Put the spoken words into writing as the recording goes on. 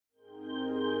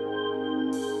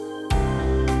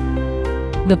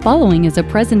The following is a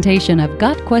presentation of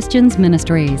Got Questions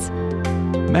Ministries.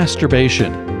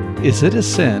 Masturbation. Is it a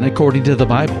sin according to the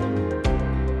Bible?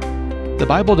 The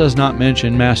Bible does not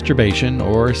mention masturbation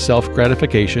or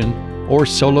self-gratification or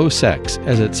solo sex,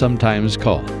 as it's sometimes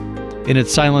called. In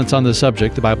its silence on the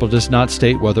subject, the Bible does not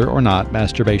state whether or not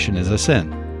masturbation is a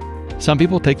sin. Some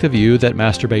people take the view that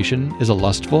masturbation is a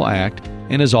lustful act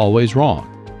and is always wrong.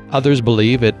 Others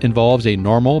believe it involves a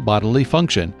normal bodily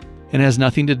function and has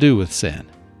nothing to do with sin.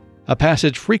 A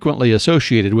passage frequently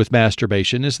associated with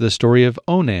masturbation is the story of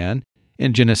Onan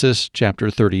in Genesis chapter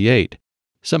 38.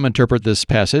 Some interpret this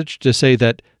passage to say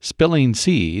that spilling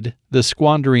seed, the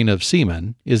squandering of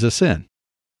semen, is a sin.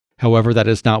 However, that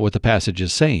is not what the passage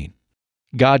is saying.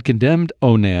 God condemned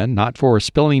Onan not for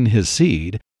spilling his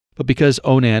seed, but because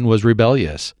Onan was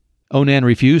rebellious. Onan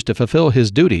refused to fulfill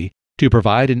his duty to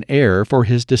provide an heir for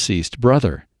his deceased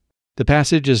brother. The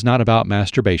passage is not about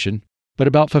masturbation, but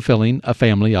about fulfilling a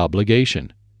family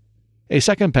obligation. A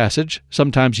second passage,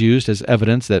 sometimes used as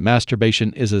evidence that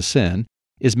masturbation is a sin,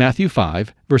 is Matthew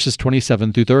 5, verses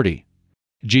 27 through 30.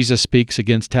 Jesus speaks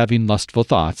against having lustful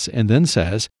thoughts and then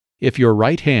says, "If your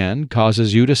right hand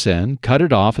causes you to sin, cut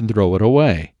it off and throw it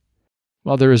away."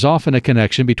 While there is often a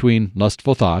connection between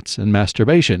lustful thoughts and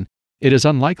masturbation, it is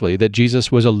unlikely that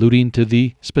Jesus was alluding to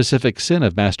the specific sin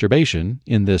of masturbation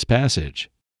in this passage.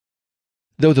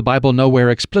 Though the Bible nowhere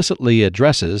explicitly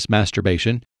addresses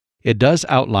masturbation, it does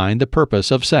outline the purpose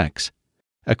of sex.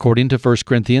 According to 1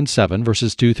 Corinthians 7,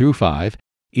 verses 2 through 5,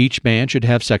 each man should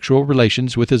have sexual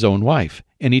relations with his own wife,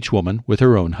 and each woman with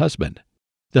her own husband.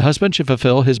 The husband should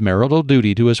fulfill his marital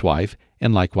duty to his wife,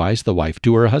 and likewise the wife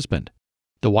to her husband.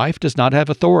 The wife does not have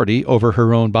authority over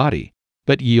her own body,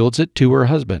 but yields it to her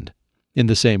husband. In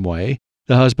the same way,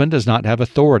 the husband does not have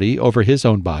authority over his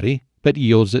own body, but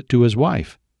yields it to his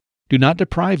wife. Do not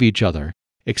deprive each other,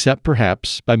 except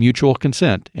perhaps by mutual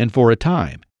consent and for a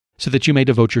time, so that you may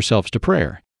devote yourselves to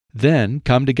prayer. Then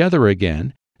come together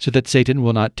again, so that Satan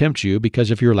will not tempt you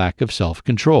because of your lack of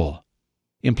self-control.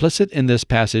 Implicit in this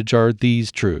passage are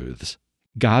these truths.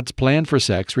 God's plan for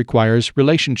sex requires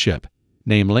relationship,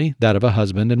 namely that of a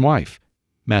husband and wife.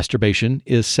 Masturbation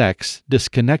is sex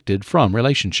disconnected from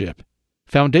relationship.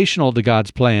 Foundational to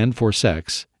God's plan for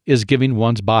sex is giving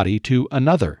one's body to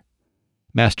another.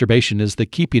 Masturbation is the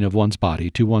keeping of one's body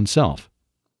to oneself.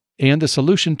 And the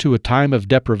solution to a time of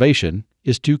deprivation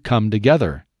is to come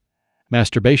together.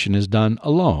 Masturbation is done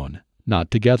alone,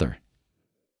 not together.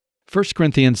 1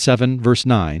 Corinthians 7, verse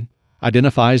 9,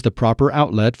 identifies the proper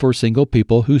outlet for single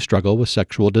people who struggle with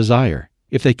sexual desire.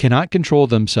 If they cannot control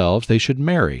themselves, they should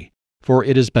marry, for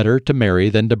it is better to marry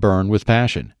than to burn with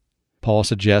passion. Paul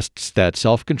suggests that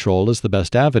self-control is the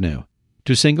best avenue.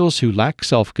 To singles who lack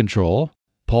self-control,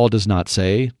 Paul does not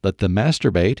say, "Let them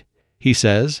masturbate." He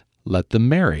says, "Let them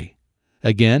marry."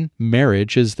 Again,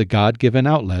 marriage is the God-given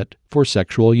outlet for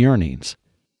sexual yearnings.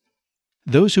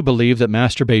 Those who believe that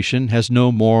masturbation has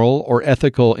no moral or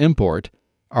ethical import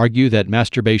argue that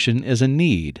masturbation is a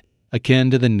need,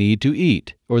 akin to the need to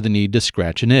eat or the need to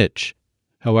scratch an itch.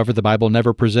 However, the Bible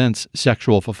never presents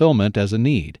sexual fulfillment as a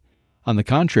need. On the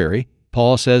contrary,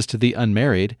 Paul says to the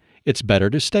unmarried, it's better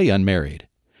to stay unmarried.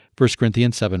 1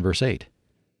 Corinthians 7, verse 8.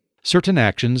 Certain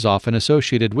actions often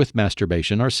associated with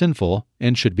masturbation are sinful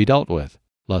and should be dealt with.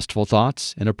 Lustful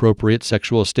thoughts, inappropriate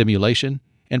sexual stimulation,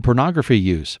 and pornography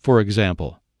use, for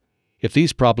example. If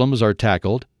these problems are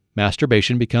tackled,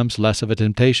 masturbation becomes less of a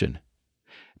temptation.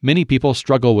 Many people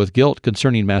struggle with guilt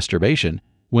concerning masturbation,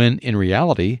 when, in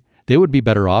reality, they would be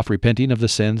better off repenting of the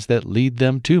sins that lead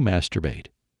them to masturbate.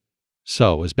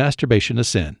 So, is masturbation a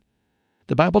sin?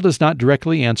 The Bible does not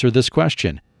directly answer this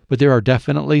question, but there are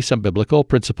definitely some biblical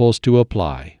principles to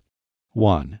apply.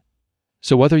 1.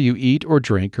 So whether you eat or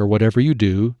drink or whatever you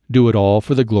do it all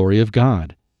for the glory of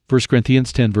God. 1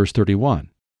 Corinthians 10, verse 31.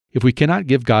 If we cannot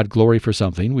give God glory for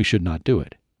something, we should not do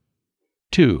it.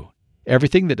 2.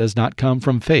 Everything that does not come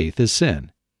from faith is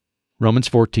sin. Romans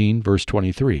 14, verse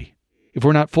 23. If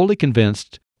we're not fully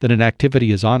convinced that an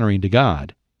activity is honoring to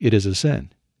God, it is a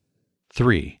sin.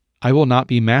 3. I will not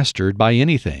be mastered by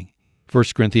anything. 1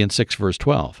 Corinthians 6, verse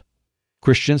 12.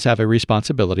 Christians have a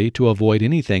responsibility to avoid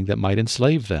anything that might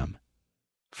enslave them.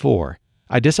 4.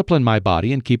 I discipline my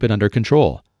body and keep it under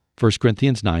control. 1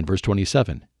 Corinthians 9, verse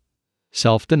 27.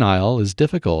 Self-denial is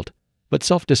difficult, but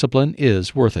self-discipline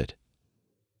is worth it.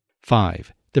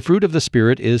 5. The fruit of the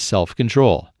Spirit is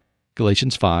self-control.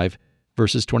 Galatians 5,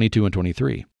 verses 22 and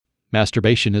 23.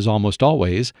 Masturbation is almost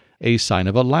always a sign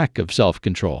of a lack of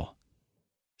self-control.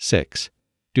 6.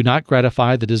 Do not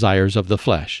gratify the desires of the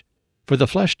flesh, for the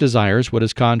flesh desires what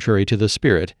is contrary to the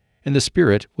Spirit, and the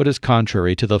Spirit what is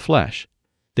contrary to the flesh.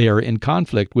 They are in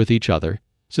conflict with each other,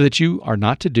 so that you are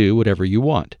not to do whatever you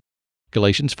want.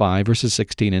 Galatians 5 verses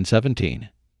 16 and 17.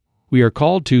 We are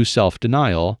called to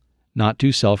self-denial, not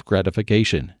to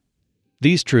self-gratification.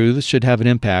 These truths should have an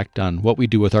impact on what we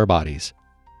do with our bodies.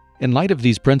 In light of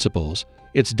these principles,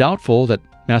 it's doubtful that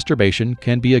masturbation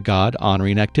can be a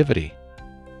God-honoring activity.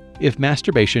 If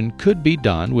masturbation could be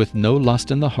done with no lust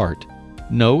in the heart,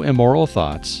 no immoral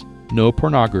thoughts, no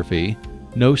pornography,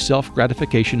 no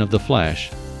self-gratification of the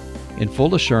flesh, in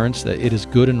full assurance that it is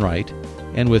good and right,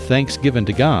 and with thanks given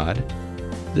to God,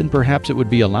 then perhaps it would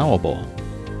be allowable.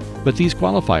 But these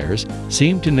qualifiers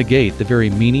seem to negate the very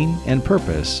meaning and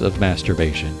purpose of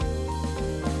masturbation.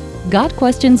 Got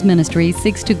Questions Ministry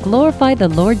seeks to glorify the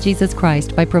Lord Jesus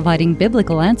Christ by providing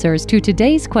biblical answers to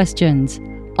today's questions.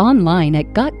 Online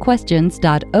at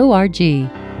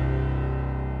gotquestions.org.